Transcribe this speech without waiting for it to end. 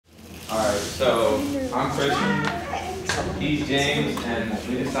Alright, so I'm Christian, he's James, and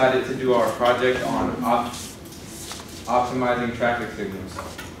we decided to do our project on optimizing traffic signals.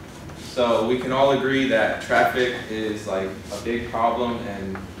 So we can all agree that traffic is like a big problem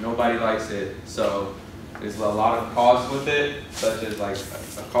and nobody likes it. So there's a lot of costs with it, such as like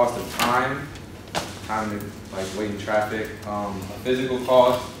a cost of time to like wait in traffic, a physical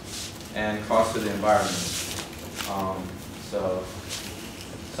cost, and cost to the environment. So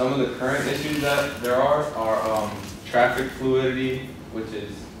some of the current issues that there are traffic fluidity, which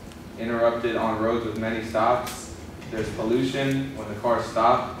is interrupted on roads with many stops. There's pollution. When the cars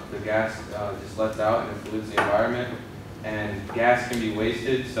stop, the gas just lets out and it pollutes the environment. And gas can be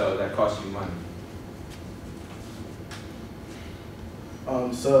wasted, so that costs you money.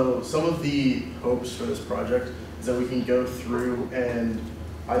 So some of the hopes for this project is that we can go through and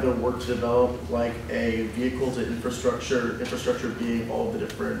either work to develop like a vehicle to infrastructure being all of the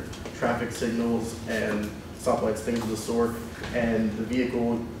different traffic signals and stoplights, things of the sort, and the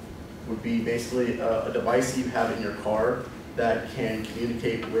vehicle would be basically a device you have in your car that can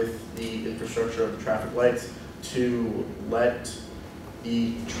communicate with the infrastructure of the traffic lights to let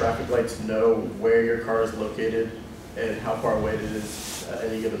the traffic lights know where your car is located and how far away it is at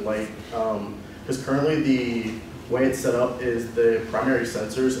any given light. Because currently the way it's set up is the primary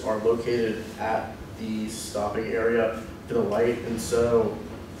sensors are located at the stopping area for the light, and so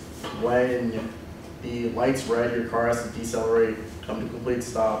when the light's red, your car has to decelerate, come to complete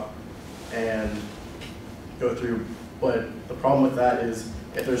stop, and go through. But the problem with that is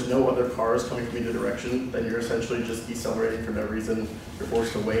if there's no other cars coming from either direction, then you're essentially just decelerating for no reason. You're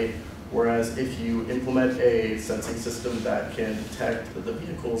forced to wait. Whereas if you implement a sensing system that can detect that the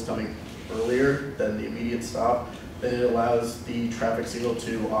vehicle is coming earlier than the immediate stop, then it allows the traffic signal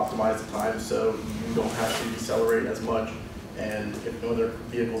to optimize the time so you don't have to decelerate as much. And if no other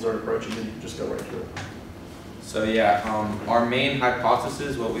vehicles are approaching, then you can just go right through it. So yeah, our main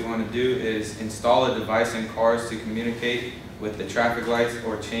hypothesis, what we want to do is install a device in cars to communicate with the traffic lights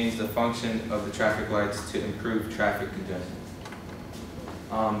or change the function of the traffic lights to improve traffic congestion.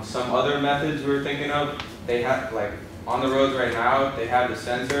 Some other methods we were thinking of, they have, like on the roads right now, they have the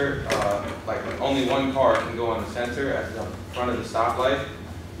sensor, like only one car can go on the sensor at the front of the stoplight.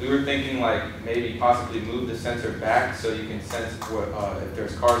 We were thinking like maybe possibly move the sensor back so you can sense what, if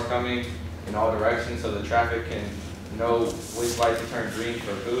there's cars coming in all directions, so the traffic can know which light to turn green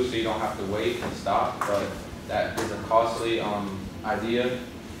for who, so you don't have to wait and stop. But that is a costly idea.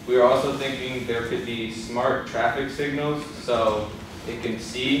 We were also thinking there could be smart traffic signals, so it can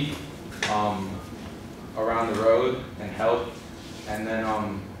see around the road and help. And then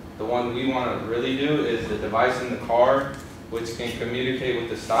the one we want to really do is the device in the car, which can communicate with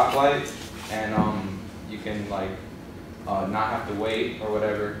the stoplight, and you can like not have to wait or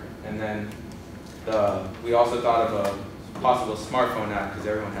whatever. And then we also thought of a possible smartphone app, because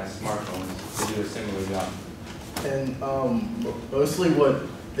everyone has smartphones, to do a similar job. And mostly what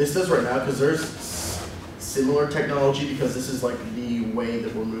this does right now, because there's similar technology, because this is like the way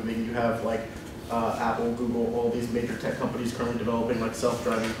that we're moving. You have like Apple, Google, all these major tech companies currently developing like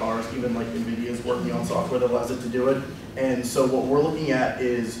self-driving cars. Even like NVIDIA is working on software that allows it to do it. And so what we're looking at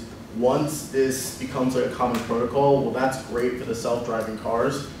is once this becomes like a common protocol, well, that's great for the self-driving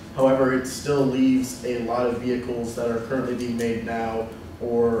cars. However, it still leaves a lot of vehicles that are currently being made now,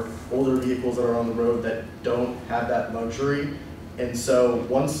 or older vehicles that are on the road that don't have that luxury. And so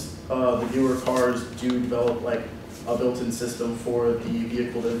once the newer cars do develop like a built-in system for the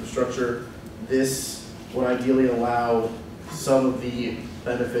vehicle infrastructure, this would ideally allow some of the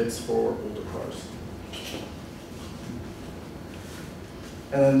benefits for older cars.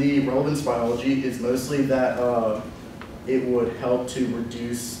 And then the relevance biology is mostly that it would help to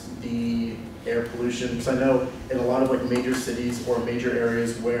reduce the air pollution, because I know in a lot of like major cities or major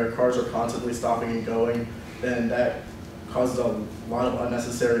areas where cars are constantly stopping and going, then that causes a lot of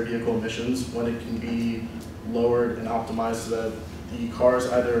unnecessary vehicle emissions when it can be lowered and optimized so that the cars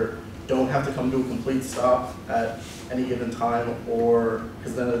either don't have to come to a complete stop at any given time, or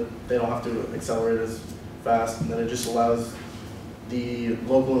because then they don't have to accelerate as fast, and then it just allows the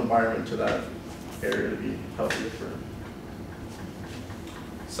local environment to that area to be healthier for it.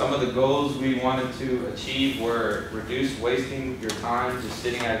 Some of the goals we wanted to achieve were reduce wasting your time just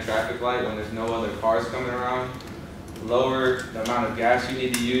sitting at a traffic light when there's no other cars coming around, lower the amount of gas you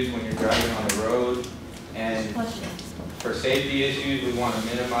need to use when you're driving on the road, and for safety issues, we want to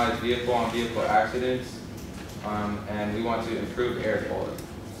minimize vehicle-on-vehicle accidents, and we want to improve air quality.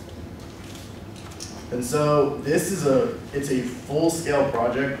 And so this is it's a full-scale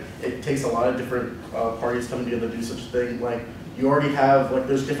project. It takes a lot of different parties coming together to do such a thing. Like you already have, like,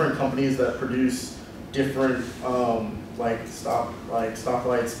 there's different companies that produce different,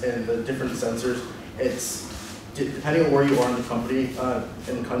 stoplights and the different sensors. It's, depending on where you are in the company,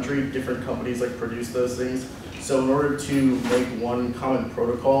 in the country, different companies like produce those things. So in order to make one common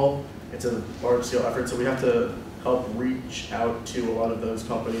protocol, it's a large scale effort, so we have to help reach out to a lot of those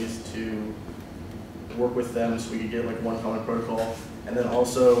companies to work with them so we can get like one common protocol. And then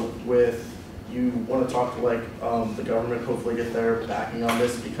also with, you want to talk to like the government, hopefully get their backing on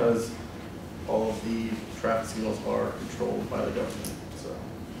this because all of the traffic signals are controlled by the government. So.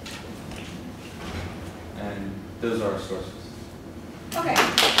 And those are our sources. Okay,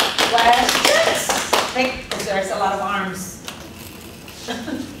 questions? There's a lot of arms.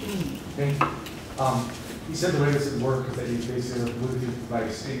 Thank you. You said the way this would work is that you basically have a Bluetooth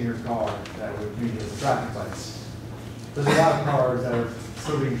device in your car that would communicate with the traffic lights. There's a lot of cars that are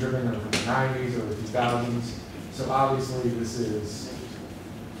still being driven in the 90s or the 2000s, so obviously this is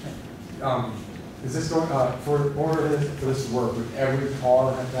this going, for order for this to work, would every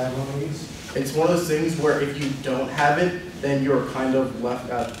car have to have one of these? It's one of those things where if you don't have it, then you're kind of left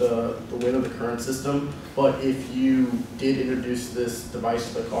at the whim of the current system. But if you did introduce this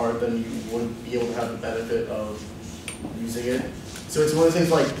device to the car, then you would be able to have the benefit of using it. So it's one of those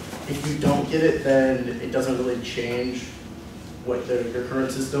things like, if you don't get it, then it doesn't really change what your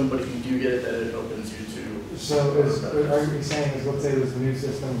current system, but if you do get it, then it opens you to. So are you saying is, let's say there's a new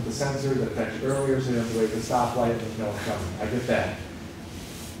system with the sensor that affects you earlier, so you have to wait for the stoplight and no one's coming. I get that.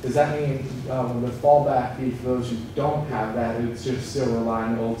 Does that mean the fallback be for those who don't have that, it's just still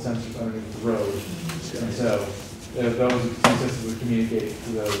relying on old sensors underneath the road? And so those two systems would communicate to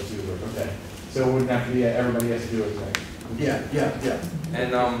those who work. Okay. So it wouldn't have to be everybody has to do it, right? Yeah.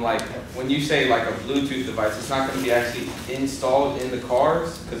 And like when you say like a Bluetooth device, it's not going to be actually installed in the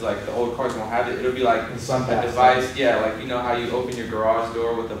cars because like the old cars won't have it. It'll be like a device, yeah, like you know how you open your garage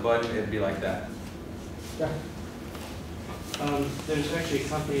door with a button. It'd be like that. Yeah. There's actually a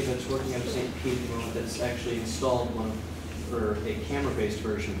company that's working out of St. Pete at the moment that's actually installed one, or a camera-based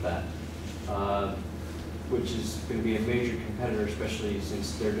version of that, which is going to be a major competitor, especially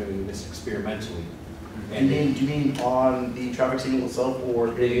since they're doing this experimentally. Do you mean on the traffic signal itself, or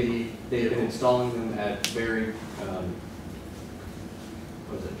they've been installing them at very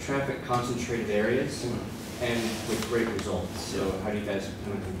traffic concentrated areas, and with great results. So how do you guys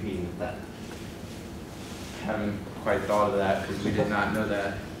kind of compete with that? Haven't quite thought of that because we did not know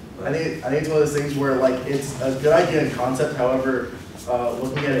that. I think it's one of those things where like it's a good idea in concept. However,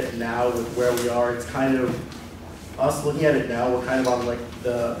 looking at it now with where we are, it's kind of us looking at it now. We're kind of on like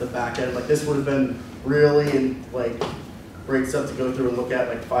the back end. Like this would have been really like great stuff to go through and look at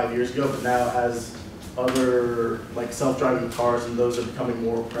like 5 years ago. But now as other like self-driving cars and those are becoming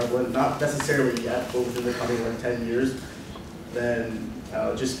more prevalent, not necessarily yet, but within the coming like 10 years, then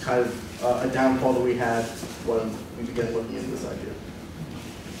just kind of a downfall that we had when we began looking into this idea.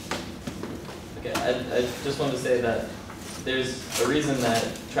 Okay, I just wanted to say that there's a reason that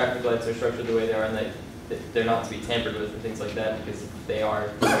traffic lights are structured the way they are and that they're not to be tampered with and things like that, because if they are,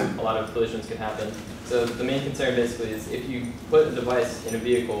 a lot of collisions can happen. So the main concern basically is if you put a device in a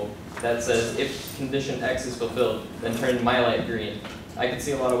vehicle that says if condition X is fulfilled, then turn my light green. I could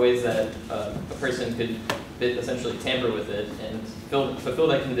see a lot of ways that a person could essentially tamper with it and fulfill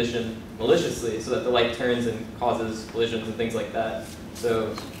that condition maliciously so that the light turns and causes collisions and things like that.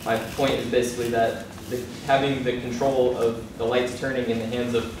 So my point is basically that having the control of the lights turning in the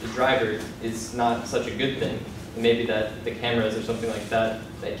hands of the driver is not such a good thing. And maybe that the cameras or something like that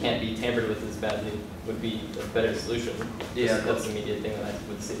that can't be tampered with as badly would be a better solution. Yeah, that's the immediate thing that I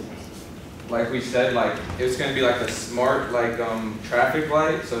would see. Like we said, like it's going to be like a smart like traffic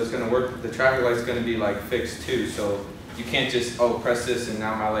light, so it's going to work. The traffic light's going to be like fixed too, so you can't just press this and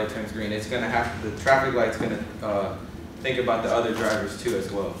now my light turns green. It's going to have the traffic light's going to think about the other drivers too as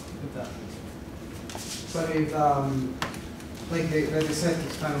well. But if like they said, to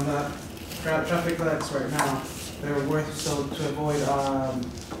expand on that, traffic lights right now they're worth so to avoid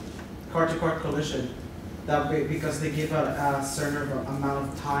car-to-car collision. That way, because they give a certain amount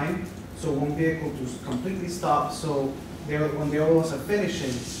of time. So one vehicle to completely stop, so when the other ones are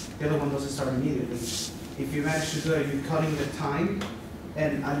finishing, the other one doesn't start immediately. If you manage to do it, you're cutting the time.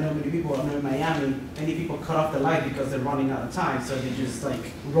 And I know many people, I know in Miami, many people cut off the light because they're running out of time, so they just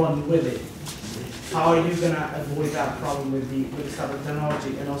like run with it. How are you gonna avoid that problem with this type of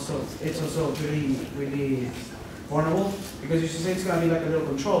technology? And also, it's also really vulnerable because you should say it's gonna be like a little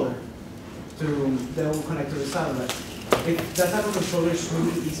controller that will connect to the satellite. That type of controller is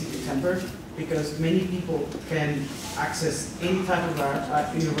really easy to temper. because many people can access any type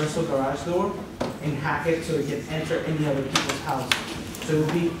of universal garage door and hack it so it can enter any other people's house. So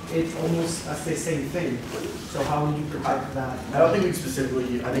it's almost the same thing. So how would you protect that? I don't think we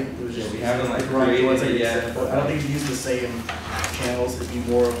specifically, I think it was just. Yeah, we haven't, like, garage doors, created it like, yet. example. I don't think we use the same channels, it'd be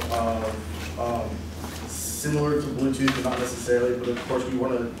more similar to Bluetooth, but not necessarily, but of course we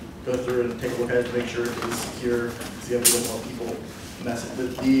want to go through and take a look at it to make sure it is secure, because we don't want people messing.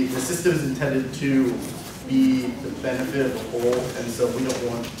 The system is intended to be the benefit of the whole, and so we don't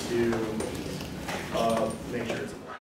want to make sure it's